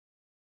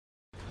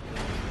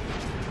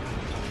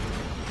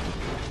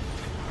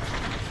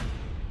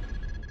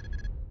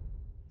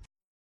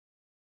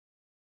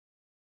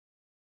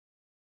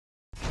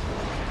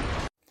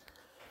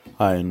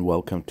Hi, and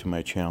welcome to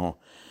my channel.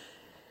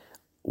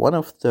 One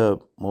of the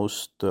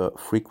most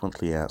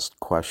frequently asked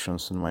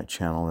questions in my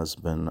channel has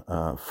been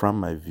from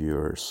my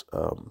viewers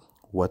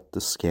what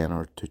the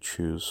scanner to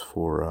choose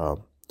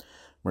for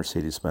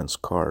Mercedes Benz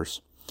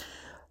cars.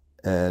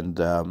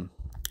 And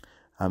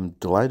I'm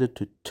delighted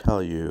to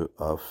tell you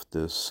of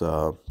this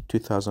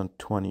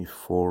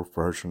 2024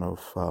 version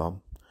of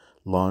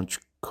Launch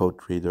Code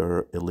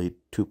Reader Elite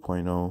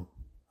 2.0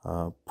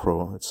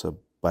 Pro. It's a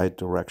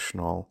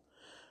bidirectional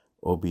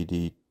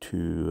OBD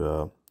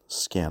to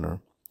scanner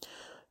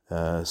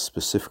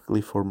specifically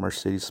for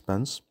Mercedes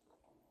Benz,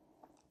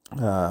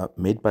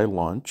 made by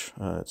Launch.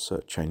 It's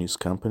a Chinese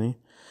company,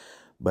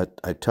 but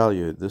I tell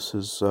you, this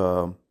is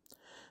a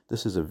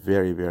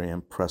very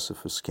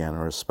impressive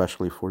scanner,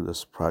 especially for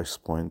this price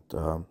point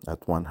at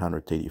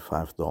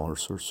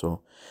 $185 or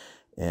so.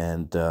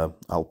 And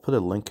I'll put a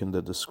link in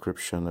the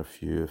description.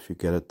 If you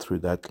get it through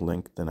that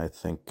link, then I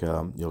think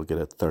you'll get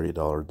a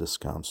 $30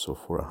 discount, so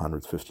for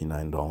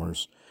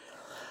 $159.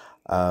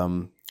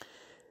 I'm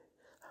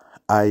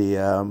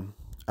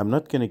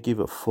not going to give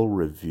a full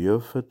review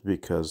of it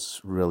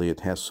because really it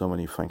has so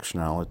many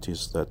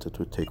functionalities that it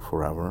would take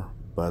forever,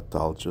 but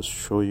I'll just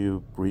show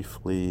you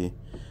briefly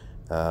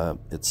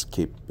its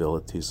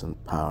capabilities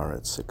and power.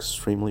 It's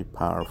extremely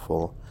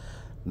powerful.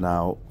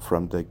 Now,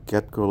 from the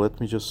get-go, let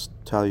me just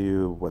tell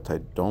you what I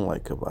don't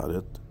like about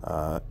it,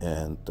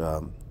 and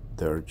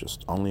there are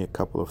just only a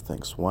couple of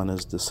things. One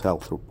is this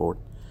health report.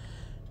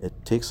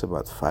 It takes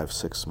about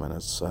 5-6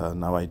 minutes.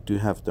 Now I do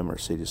have the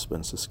Mercedes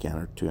Benz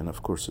scanner too, and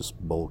of course it's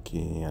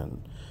bulky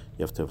and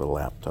you have to have a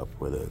laptop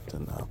with it,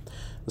 and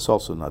it's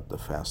also not the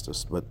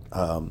fastest. But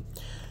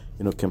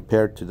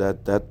compared to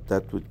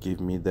that would give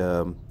me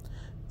the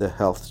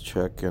health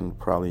check in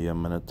probably a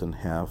minute and a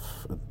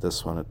half.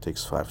 This one it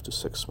takes 5 to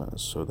 6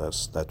 minutes, so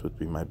that would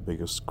be my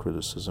biggest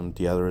criticism.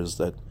 The other is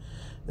that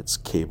it's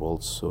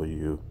cabled, so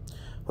you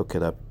hook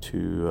it up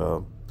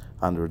to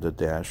under the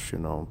dash,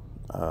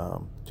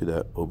 to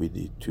the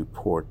OBD2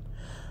 port.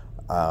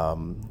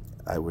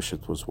 I wish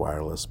it was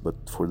wireless,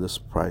 but for this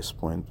price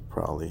point,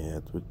 probably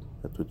it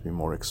would be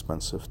more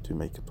expensive to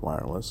make it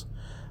wireless.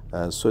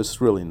 So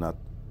it's really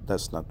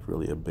that's not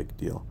really a big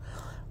deal.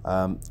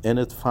 And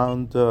it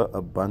found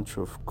a bunch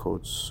of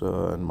codes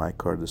in my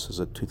car. This is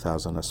a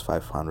 2000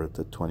 S500,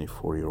 a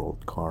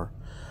 24-year-old car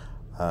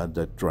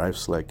that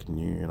drives like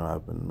new.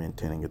 I've been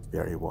maintaining it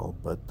very well,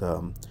 but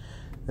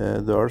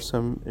there are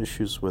some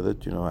issues with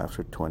it,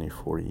 after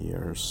 24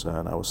 years,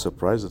 and I was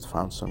surprised it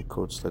found some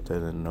codes that I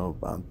didn't know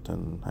about,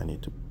 and I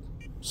need to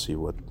see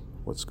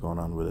what's going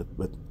on with it.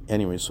 But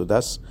anyway, so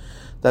that's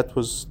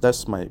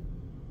my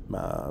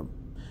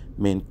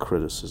main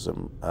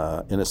criticism,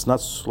 and it's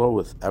not slow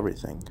with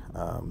everything.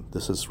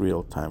 This is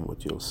real time,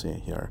 what you'll see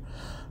here.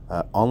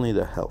 Only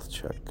the health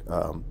check.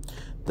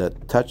 The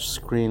touch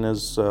screen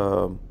is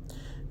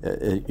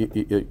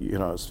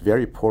it's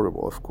very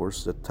portable, of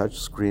course. The touch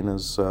screen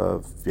is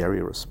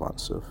very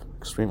responsive,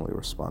 extremely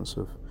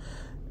responsive,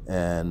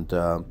 and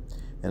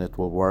it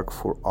will work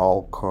for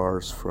all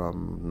cars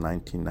from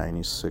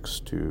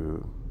 1996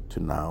 to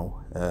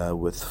now,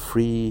 with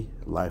free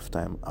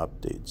lifetime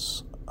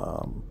updates.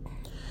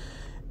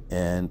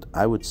 And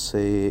I would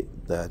say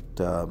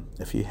that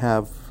if you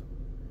have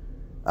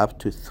up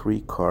to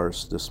 3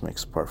 cars, this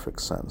makes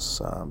perfect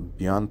sense.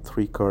 Beyond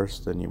 3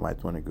 cars, then you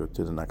might want to go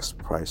to the next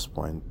price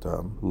point.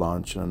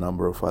 Launch and a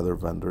number of other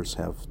vendors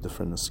have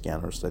different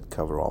scanners that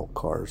cover all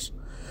cars,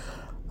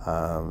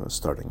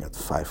 starting at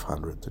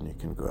 $500, and you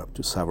can go up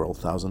to several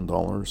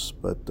 $1,000s.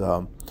 But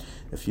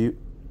if you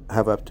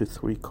have up to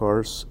 3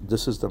 cars,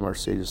 this is the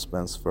Mercedes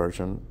Benz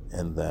version,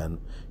 and then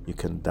you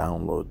can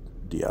download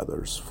the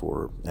others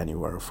for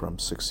anywhere from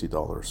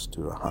 $60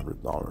 to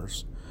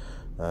 $100.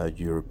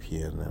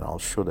 European, and I'll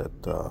show that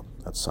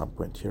at some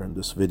point here in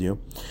this video.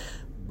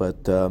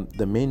 But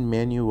the main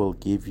menu will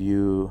give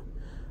you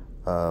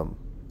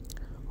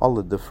all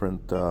the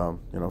different,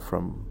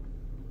 from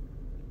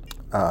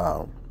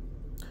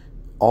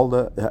all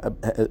the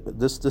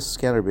this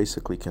scanner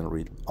basically can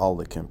read all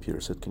the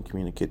computers. It can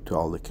communicate to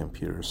all the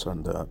computers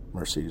on the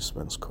Mercedes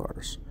Benz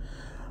cars,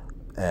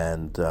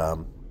 and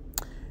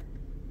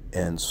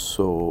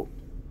so.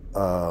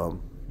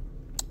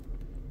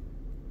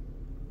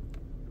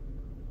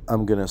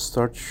 I'm gonna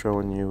start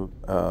showing you,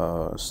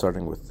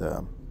 starting with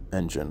the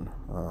engine,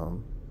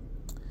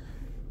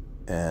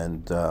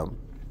 and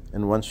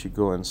once you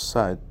go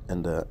inside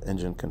in the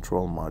engine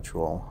control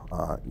module,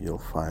 you'll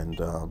find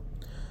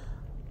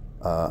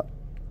a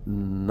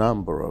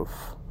number of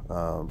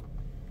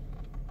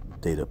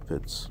data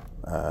bits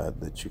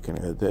that you can,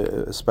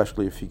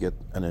 especially if you get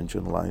an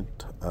engine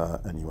light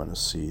and you want to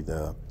see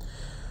the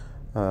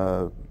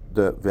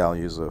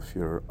values of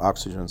your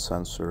oxygen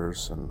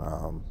sensors and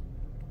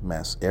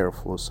mass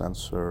airflow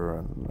sensor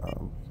and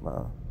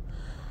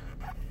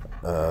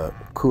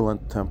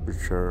coolant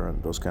temperature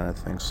and those kind of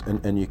things,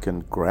 and you can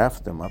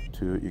graph them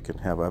you can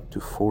have up to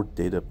 4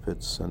 data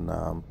bits, and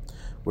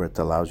where it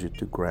allows you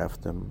to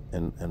graph them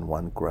in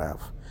one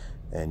graph,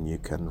 and you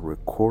can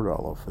record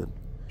all of it,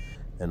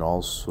 and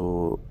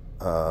also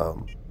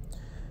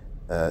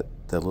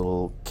The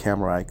little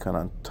camera icon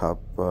on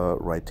top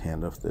right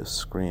hand of the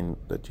screen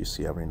that you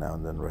see every now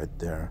and then right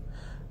there,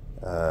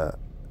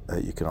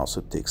 you can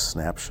also take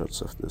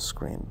snapshots of the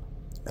screen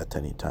at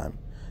any time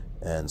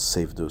and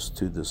save those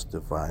to this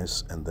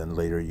device, and then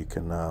later you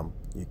can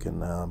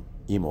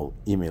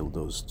email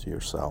those to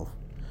yourself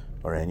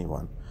or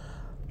anyone.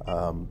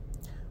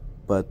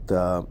 But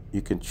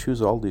you can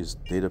choose all these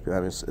data. I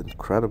mean, it's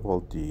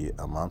incredible the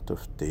amount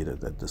of data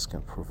that this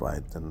can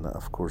provide. And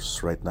of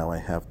course, right now I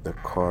have the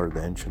car,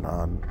 the engine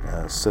on,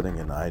 sitting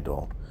in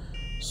idle.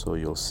 So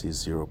you'll see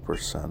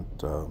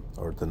 0%,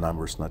 or the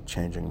numbers not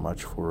changing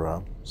much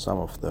for some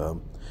of the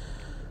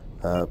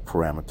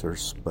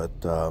parameters.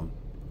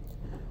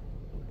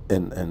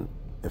 And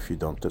if you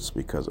don't, it's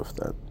because of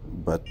that.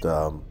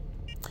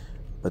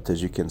 But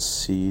as you can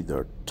see, there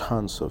are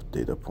tons of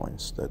data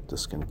points that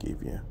this can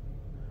give you.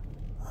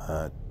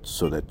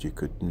 So that you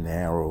could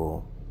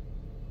narrow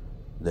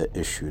the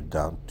issue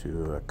down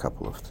to a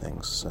couple of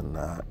things, and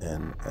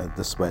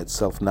this by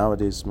itself,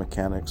 nowadays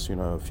mechanics,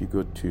 if you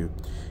go to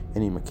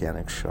any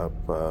mechanic shop,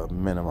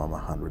 minimum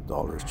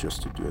 $100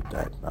 just to do a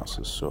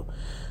diagnosis. So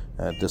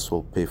this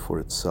will pay for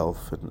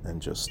itself,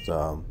 and just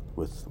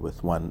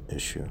with one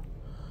issue.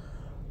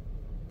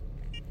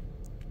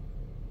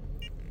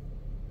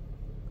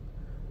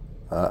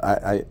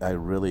 I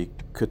really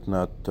could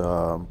not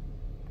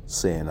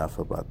say enough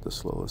about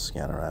this little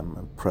scanner. I'm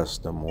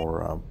impressed. The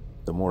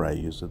more I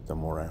use it, the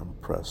more I'm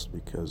impressed,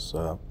 because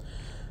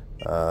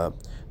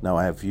now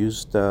I have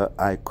used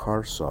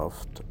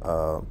iCarsoft,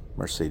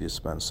 Mercedes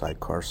Benz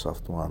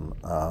iCarsoft one.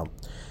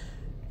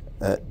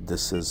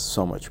 This is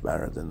so much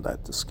better than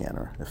that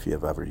scanner. If you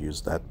have ever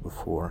used that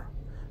before,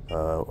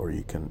 or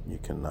you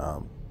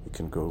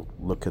can go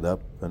look it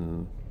up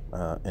in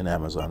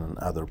Amazon and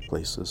other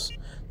places.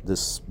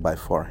 This by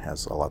far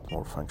has a lot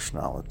more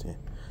functionality.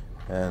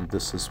 And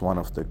this is one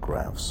of the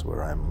graphs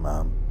where I'm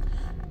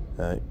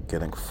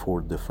getting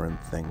 4 different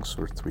things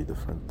or 3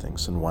 different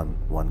things in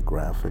one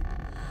graphic.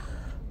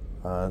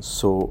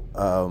 So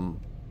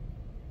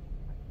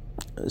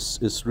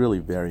it's really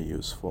very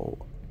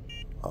useful.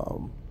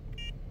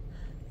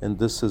 And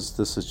this is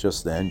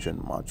just the engine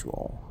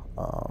module.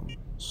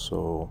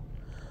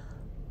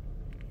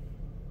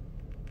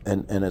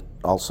 And it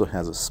also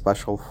has a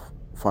special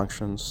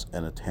functions,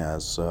 and it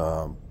has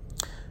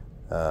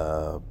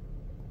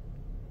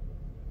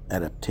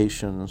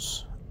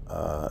adaptations.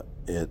 A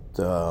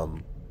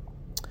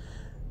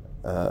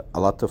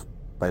lot of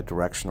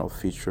bidirectional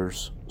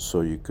features,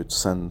 so you could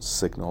send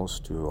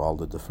signals to all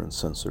the different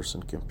sensors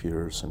and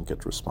computers and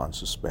get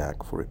responses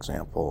back. For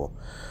example,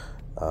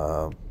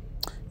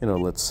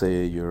 let's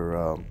say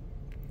your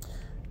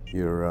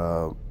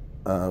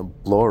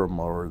blower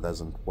motor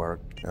doesn't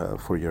work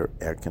for your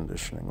air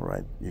conditioning,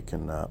 right? You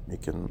can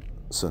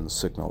send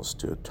signals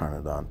to turn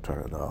it on,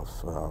 turn it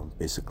off,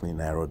 basically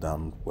narrow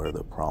down where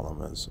the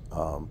problem is.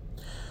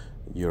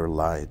 Your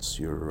lights,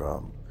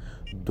 your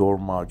door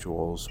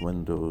modules,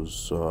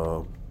 windows,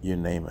 you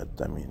name it.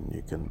 I mean,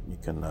 you can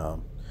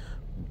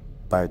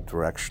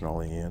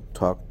bidirectionally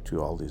talk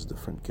to all these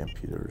different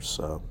computers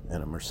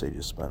in a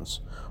Mercedes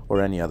Benz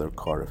or any other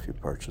car if you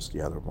purchase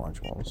the other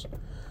modules.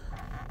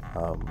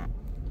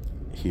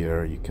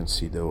 Here you can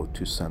see the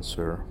O2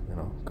 sensor,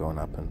 going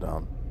up and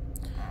down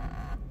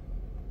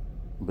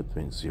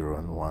between 0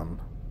 and 1.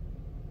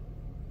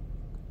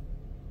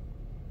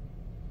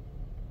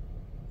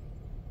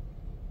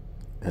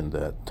 And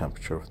the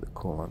temperature of the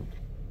coolant.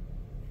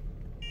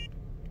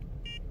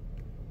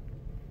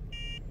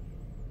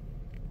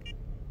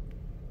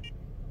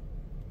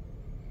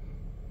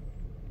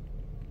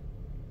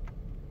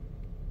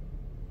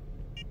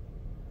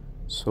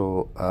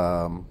 So,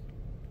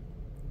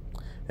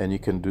 and you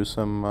can do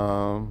some,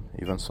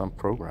 even some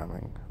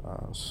programming.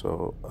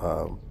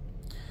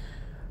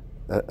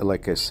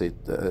 Like I said,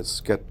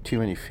 it's got too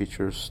many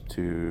features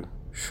to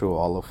show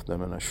all of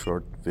them in a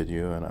short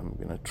video, and I'm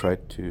going to try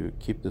to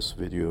keep this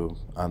video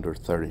under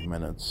 30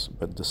 minutes,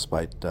 but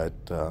despite that,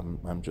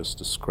 I'm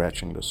just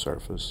scratching the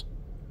surface.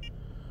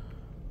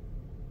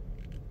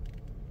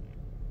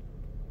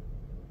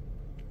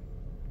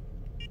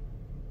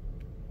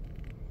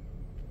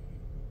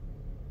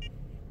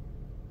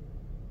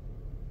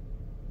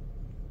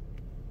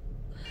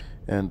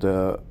 And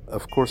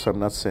of course, I'm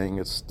not saying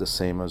it's the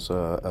same as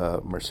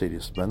a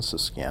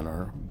Mercedes-Benz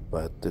scanner,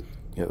 but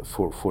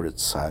for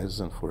its size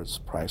and for its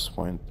price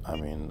point, I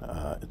mean,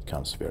 it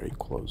comes very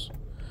close.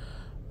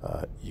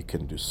 You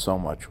can do so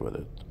much with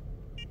it.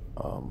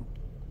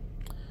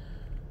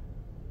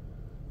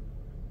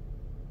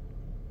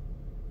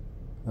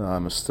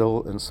 I'm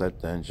still inside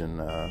the engine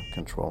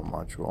control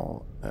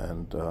module,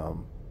 and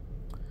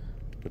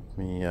let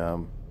me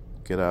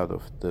get out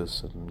of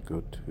this and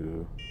go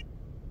to,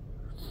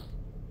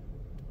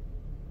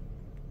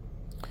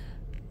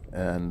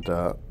 and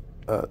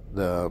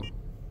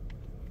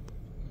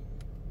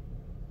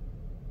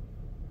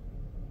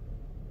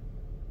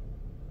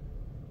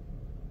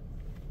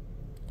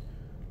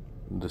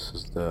this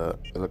is the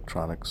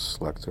electronics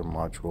selector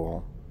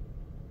module.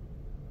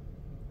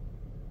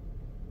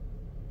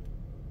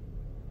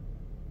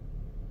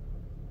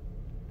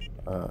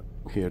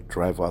 here,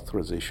 drive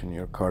authorization.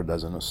 Your car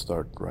doesn't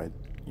start, right?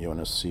 You want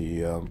to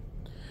see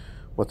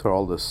what are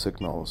all the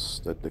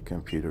signals that the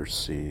computers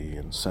see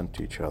and send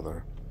to each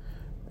other,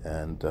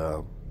 and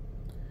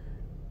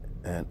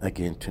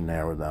again, to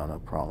narrow down a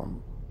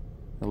problem.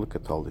 And look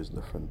at all these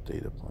different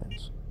data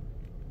points.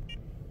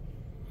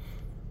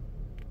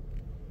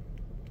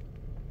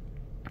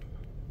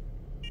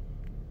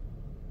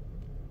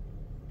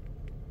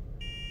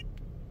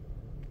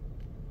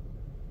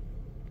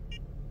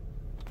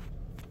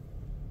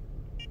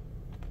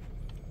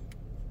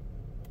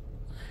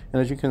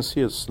 And as you can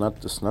see, it's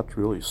not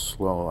really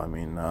slow. I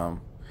mean,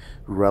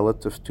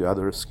 relative to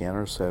other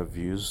scanners I've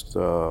used,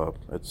 it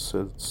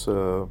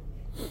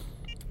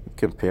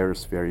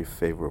compares very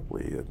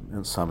favorably.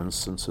 In some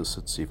instances,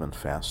 it's even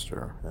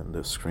faster, and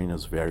the screen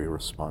is very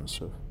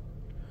responsive.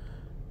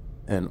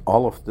 And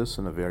all of this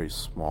in a very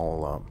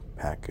small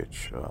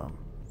package,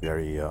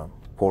 very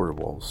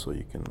portable, so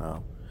you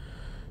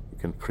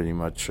can pretty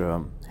much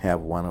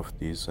have one of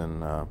these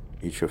in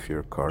each of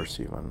your cars,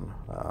 even.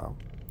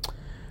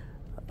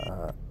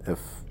 If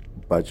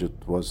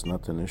budget was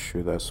not an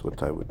issue, that's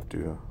what I would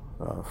do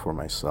for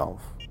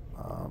myself.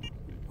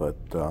 But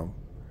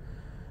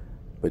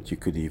you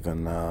could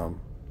even,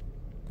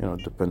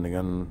 depending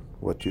on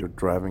what you're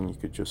driving, you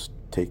could just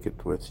take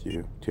it with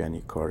you to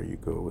any car you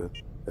go with.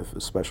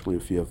 Especially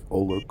if you have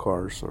older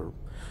cars or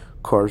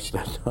cars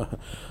that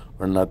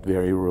are not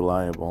very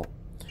reliable,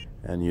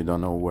 and you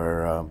don't know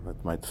where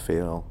it might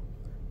fail,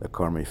 the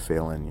car may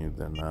fail on you,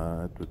 then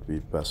it would be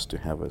best to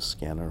have a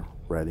scanner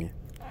ready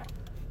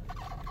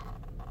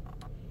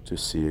to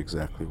see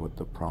exactly what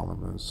the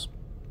problem is.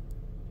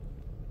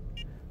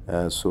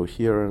 So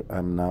here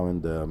I'm now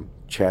in the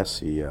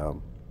chassis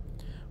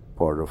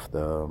part of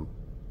the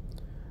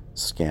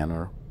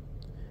scanner,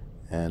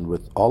 and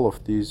with all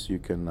of these you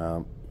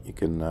can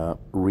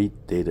read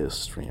data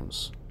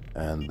streams,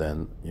 and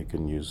then you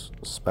can use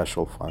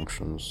special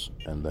functions,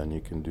 and then you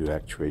can do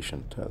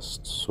actuation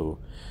tests. So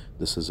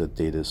this is a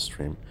data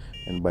stream,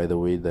 and by the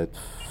way, that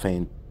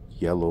faint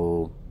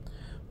yellow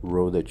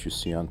row that you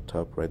see on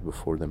top right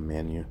before the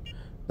menu,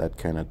 that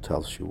kind of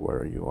tells you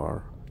where you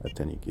are at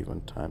any given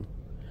time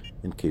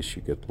in case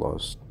you get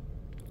lost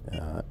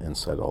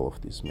inside all of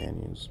these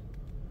menus.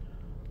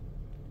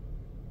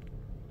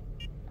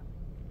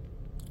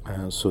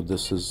 So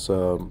this is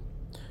the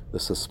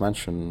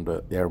suspension,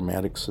 the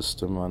aromatic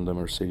system on the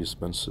Mercedes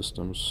Benz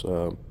systems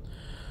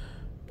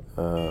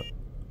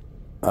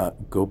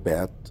go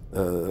bad,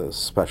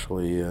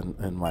 especially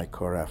in my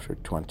car after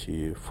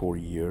 24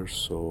 years.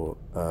 So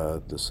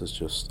this is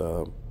just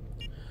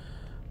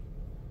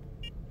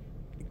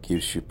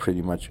gives you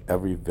pretty much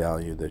every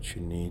value that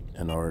you need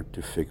in order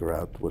to figure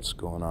out what's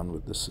going on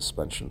with the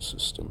suspension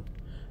system.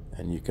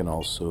 And you can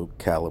also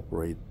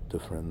calibrate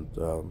different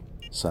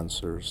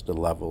sensors, the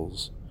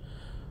levels,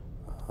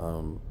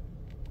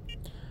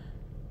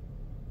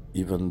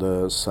 even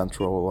the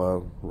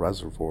central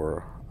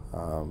reservoir.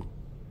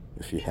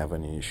 If you have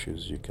any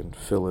issues, you can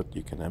fill it,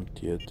 you can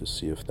empty it to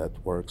see if that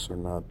works or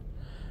not.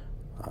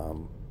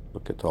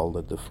 Look at all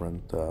the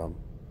different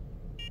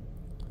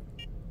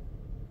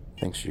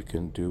things you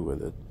can do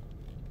with it.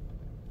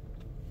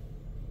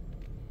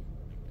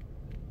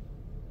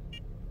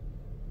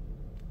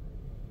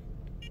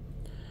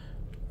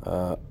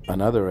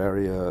 Another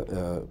area,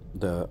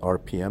 the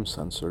RPM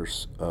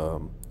sensors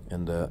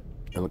in the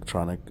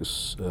electronic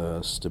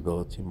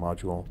stability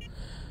module.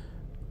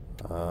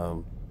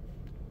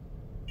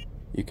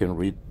 You can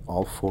read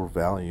all four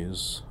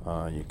values,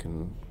 you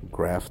can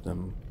graph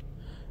them,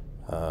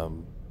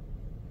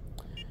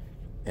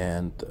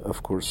 and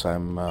of course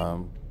I'm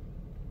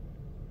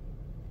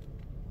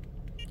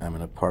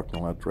in a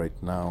parking lot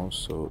right now,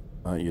 so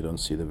you don't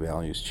see the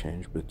values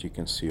change, but you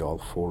can see all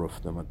four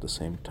of them at the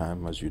same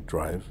time as you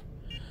drive,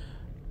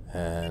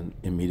 and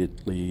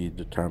immediately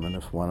determine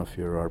if one of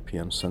your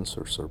RPM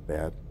sensors are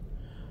bad,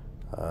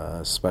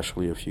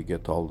 especially if you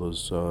get all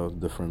those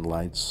different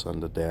lights on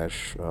the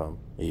dash,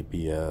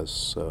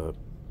 ABS,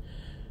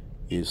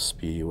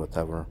 ESP,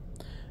 whatever.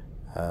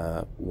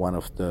 One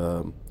of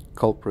the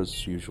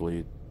culprits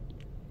usually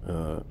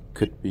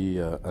could be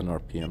an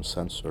RPM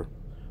sensor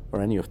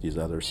or any of these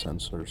other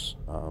sensors.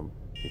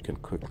 You can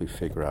quickly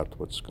figure out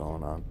what's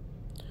going on.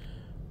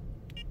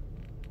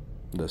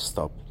 The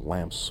stop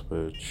lamp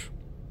switch.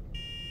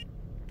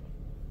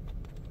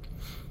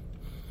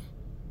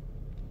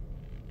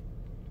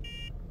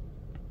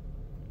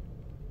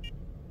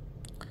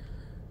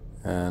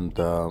 And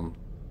the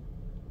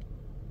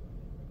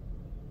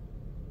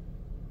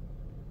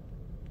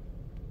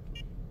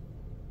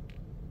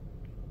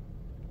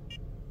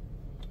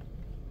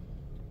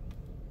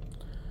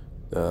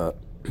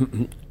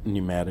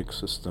pneumatic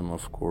system,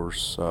 of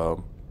course,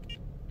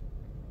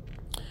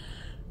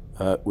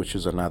 which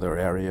is another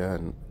area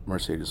in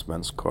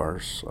Mercedes-Benz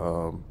cars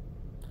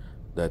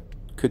that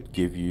could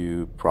give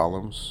you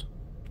problems,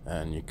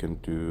 and you can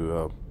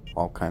do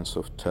all kinds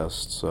of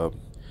tests.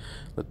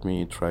 Let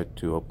me try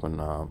to open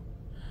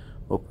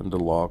the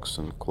locks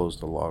and close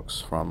the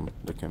locks from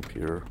the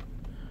computer,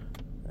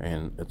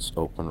 and it's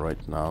open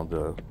right now,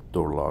 the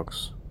door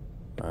locks,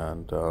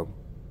 and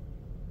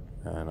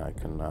I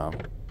can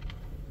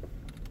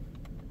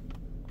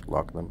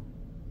lock them.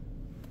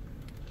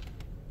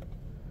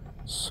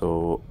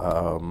 So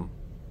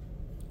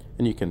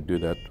and you can do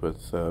that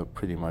with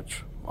pretty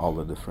much all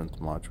the different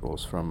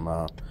modules,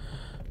 from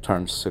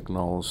turn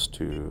signals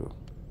to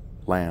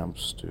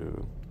lamps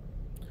to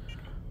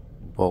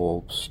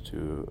bulbs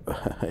to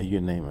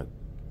you name it.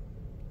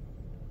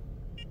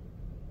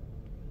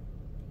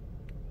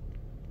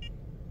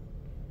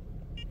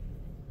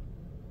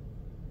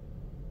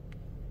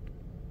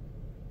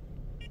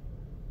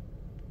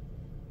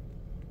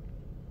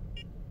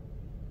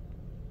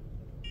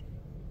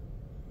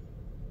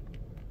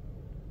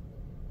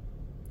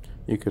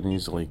 You can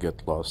easily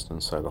get lost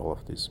inside all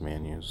of these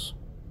menus,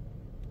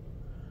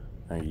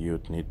 and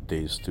you'd need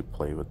days to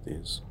play with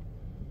these.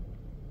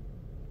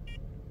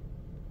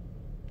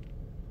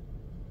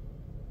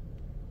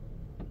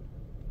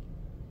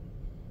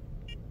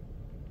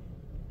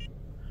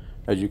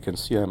 As you can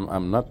see,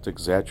 I'm not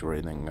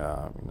exaggerating.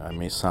 I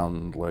may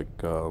sound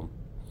like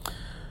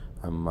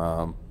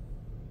I'm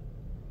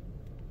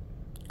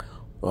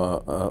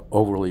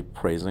overly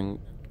praising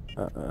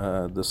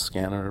the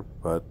scanner,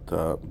 but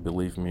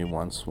believe me,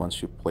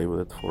 once you play with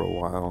it for a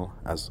while,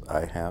 as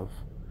I have,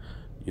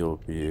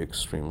 you'll be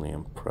extremely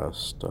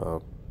impressed.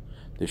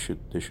 They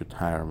should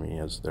hire me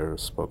as their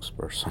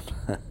spokesperson.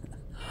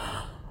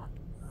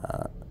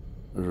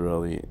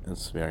 Really,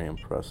 it's very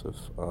impressive.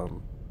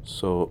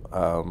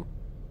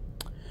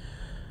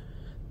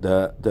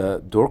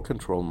 The door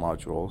control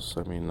modules,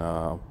 I mean,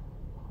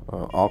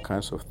 all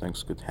kinds of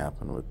things could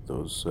happen with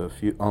those.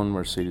 If you own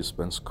Mercedes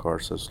Benz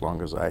cars, as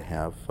long as I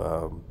have,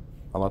 a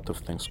lot of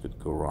things could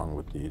go wrong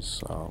with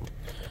these.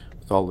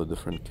 With all the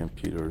different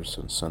computers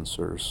and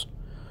sensors,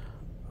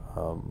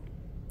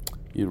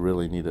 you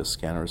really need a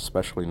scanner,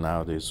 especially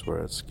nowadays where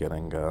it's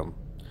getting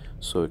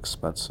so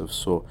expensive.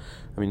 So,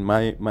 I mean,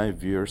 my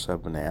viewers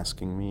have been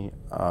asking me,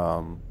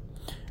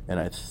 and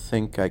I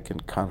think I can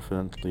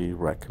confidently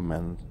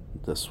recommend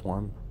this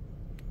one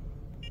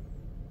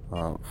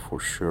for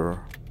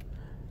sure.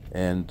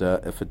 And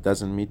if it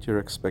doesn't meet your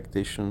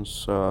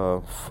expectations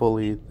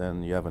fully,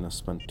 then you haven't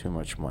spent too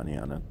much money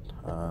on it.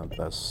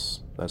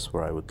 That's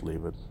where I would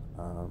leave it.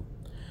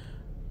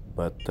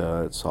 But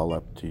it's all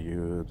up to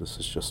you. This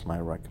is just my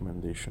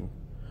recommendation.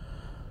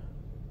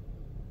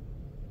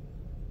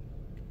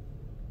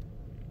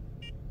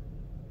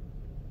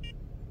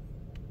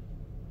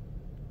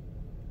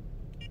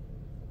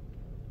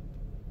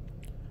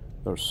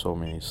 There's so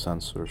many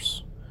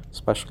sensors,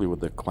 especially with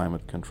the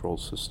climate control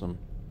system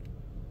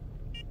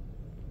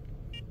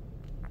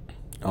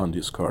on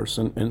these cars.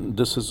 And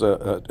this is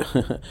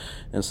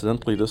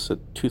incidentally, this is a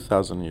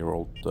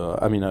 2,000-year-old,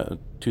 I mean a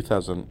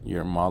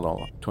 2,000-year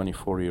model,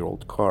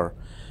 24-year-old car.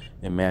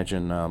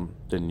 Imagine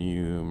the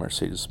new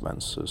Mercedes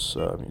Benzes.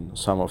 I mean,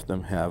 some of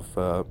them have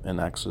in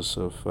excess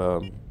of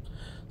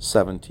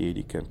 70,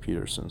 80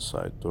 computers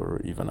inside,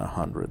 or even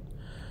 100,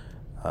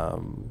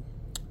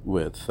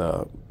 with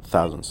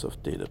thousands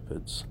of data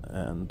bits.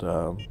 And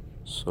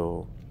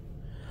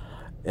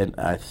and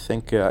I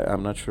think,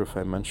 I'm not sure if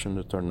I mentioned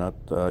it or not,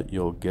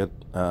 you'll get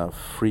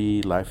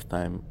free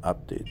lifetime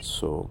updates.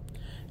 So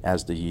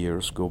as the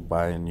years go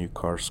by and new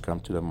cars come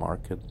to the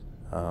market,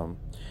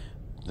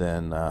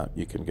 then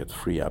you can get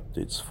free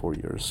updates for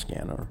your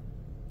scanner.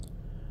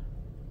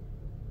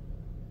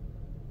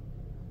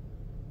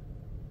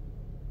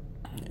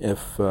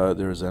 If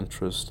there's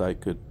interest, I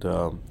could,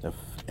 if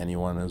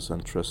anyone is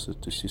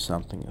interested to see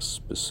something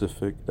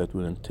specific that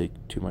wouldn't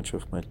take too much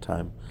of my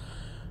time,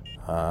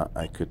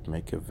 I could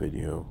make a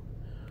video.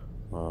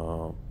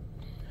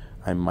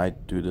 I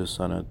might do this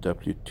on a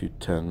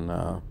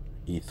W210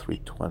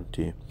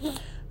 E320.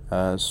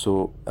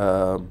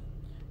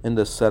 In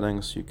the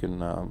settings, you can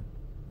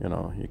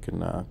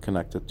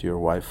connect it to your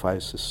Wi-Fi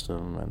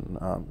system, and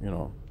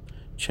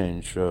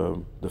change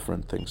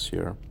different things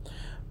here.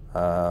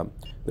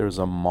 There's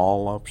a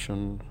mall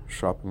option,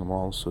 shopping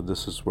mall. So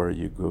this is where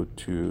you go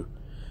to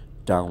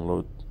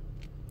download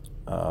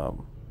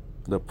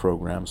the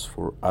programs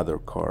for other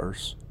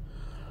cars.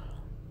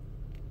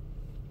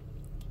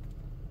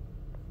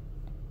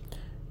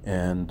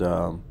 And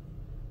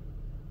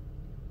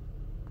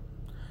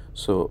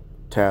so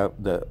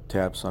the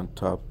tabs on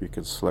top, you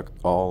can select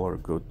all or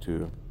go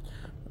to,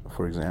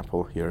 for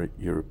example, here,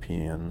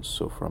 European.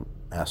 So from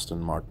Aston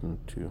Martin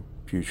to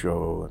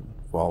Peugeot and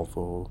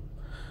Volvo,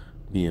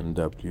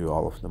 BMW,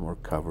 all of them are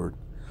covered.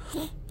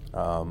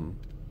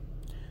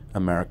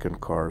 American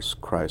cars,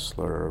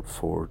 Chrysler,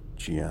 Ford,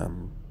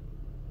 GM.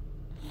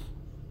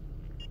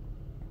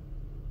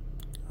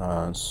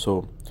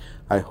 So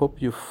I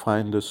hope you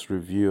find this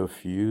review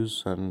of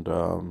use, and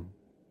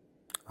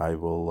I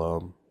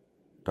will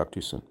talk to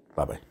you soon.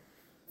 Bye-bye.